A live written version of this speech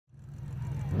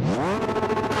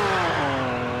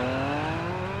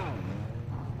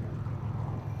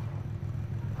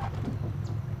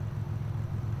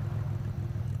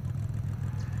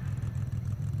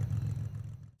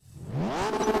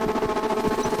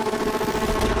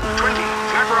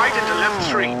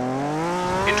left 3.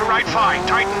 Into right 5,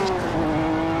 tightens.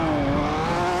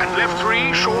 And left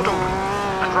 3, short open.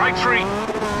 And right 3.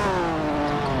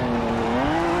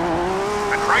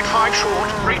 And right 5, short,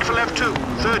 brake for left 2,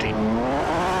 30.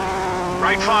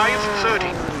 Right 5, 30.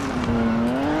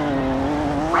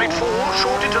 Right 4,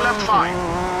 short into left 5.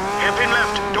 Hairpin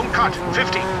left, don't cut,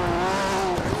 50.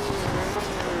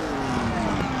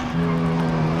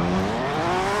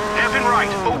 Hairpin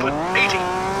right, open, 80.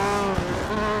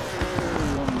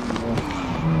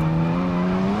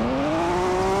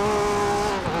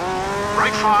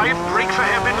 Right 5, brake for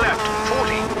hairpin left,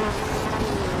 40.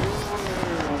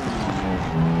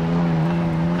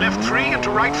 Left 3 into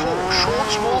right 4,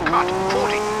 short, small cut,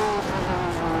 40.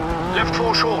 Left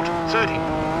 4 short, 30.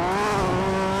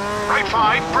 Right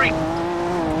 5, brake.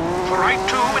 For right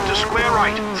 2 into square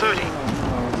right, 30.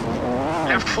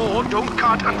 Left 4, don't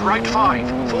cut, and right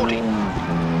 5, 40.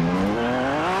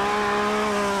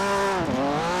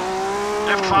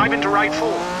 Left 5 into right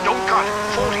 4, don't cut,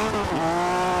 40.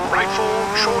 Right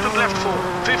 4, short and left 4,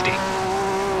 50.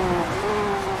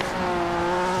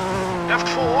 Left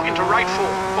 4 into right 4,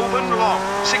 open, long,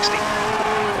 60.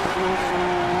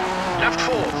 Left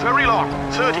 4, very long,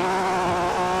 30.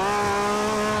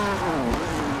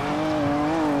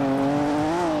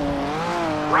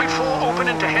 Right 4, open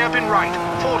into hairpin right,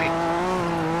 40.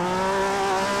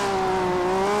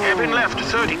 Hairpin left,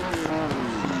 30.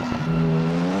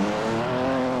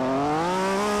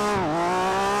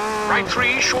 Right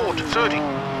 3, short, 30.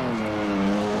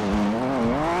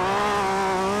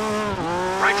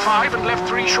 Right 5 and left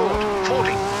 3 short,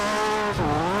 40.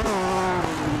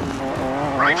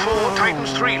 Right 4,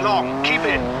 tightens 3, long, keep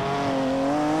in.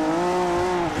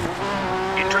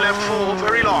 Into left 4,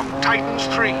 very long, tightens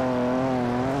 3.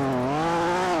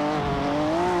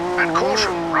 And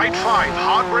caution, right 5,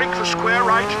 hard brake for square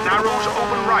right, narrows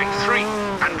open right, 3.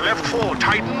 And left 4,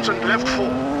 tightens and left 4.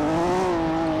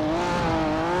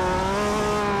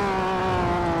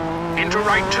 Into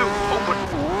right 2, open.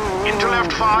 Into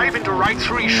left 5, into right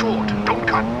 3, short, don't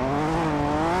cut.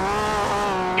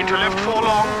 Into left 4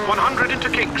 long, 100 into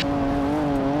kicks.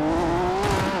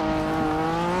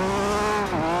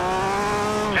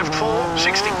 Left 4,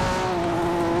 60.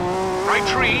 Right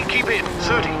 3, keep in,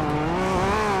 30.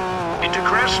 Into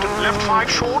crest and left 5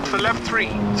 short for left 3,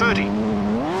 30.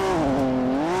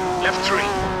 Left 3.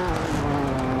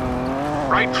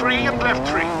 Right 3 and left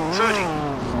 3, 30.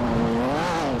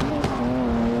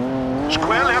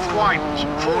 Square left widens,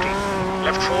 40.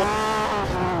 Left 4.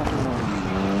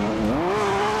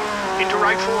 Into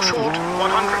right 4 short,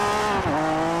 100.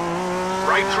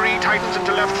 Right 3 tightens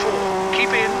into left 4. Keep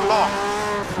in, long.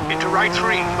 Into right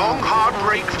 3, long hard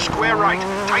brake for square right.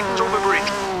 Tightens over bridge.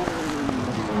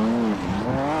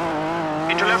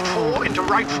 Into left 4, into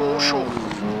right 4 short.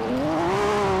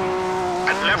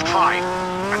 And left 5.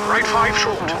 And right 5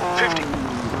 short, 50.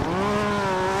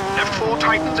 Left 4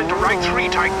 tightens into right 3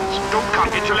 tightens. Don't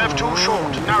cut into left 2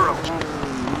 short, narrows.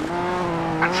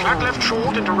 And flat left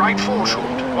short into right 4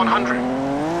 short, 100.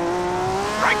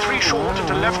 Right 3 short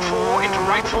into left 4 into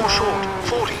right 4 short,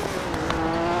 40.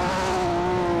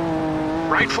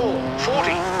 Right 4,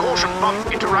 40. Caution,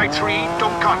 bump into right 3,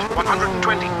 don't cut,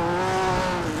 120.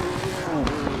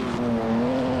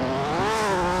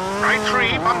 Right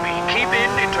 3, bumpy, keep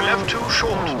in into left 2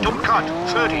 short, don't cut,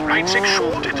 30. Right 6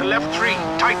 short into left 3,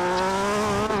 tightens.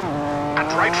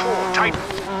 And right 4,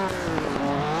 tightens.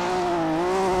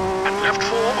 And left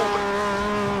 4, open.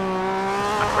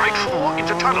 And right 4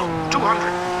 into tunnel,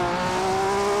 200.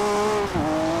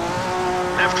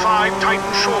 Left 5,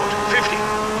 tightens short, 50.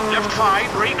 Left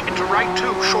 5, brake into right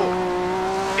 2, short.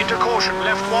 Into caution,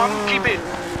 left 1, keep in.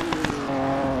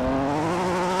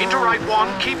 Into right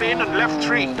 1, keep in, and left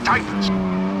 3, tightens.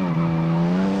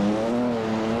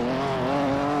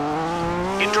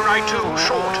 Into right 2,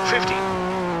 short, 50.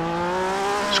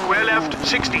 Square left,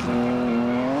 60.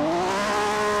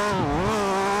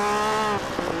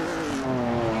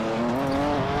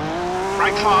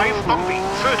 Right 5, bumpy,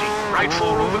 30. Right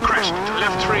 4 over crest, to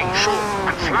left 3, short.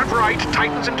 And flat right,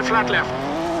 tightens into flat left.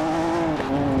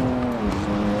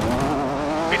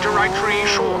 Into right 3,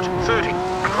 short, 30.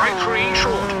 And right 3,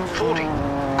 short, 40.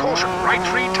 Caution, right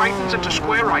 3 tightens into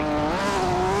square right.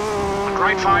 And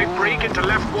right 5, brake into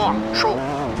left 1, short.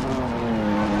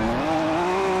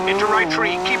 Into right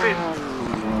 3, keep in.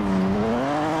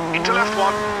 Into left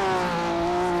 1.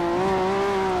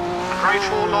 And right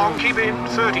 4 long, keep in,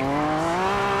 30.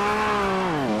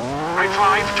 Right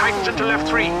 5, tightens into left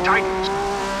 3, tightens.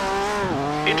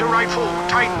 Into right 4,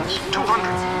 tightens,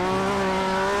 200.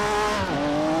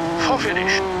 For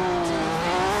finish.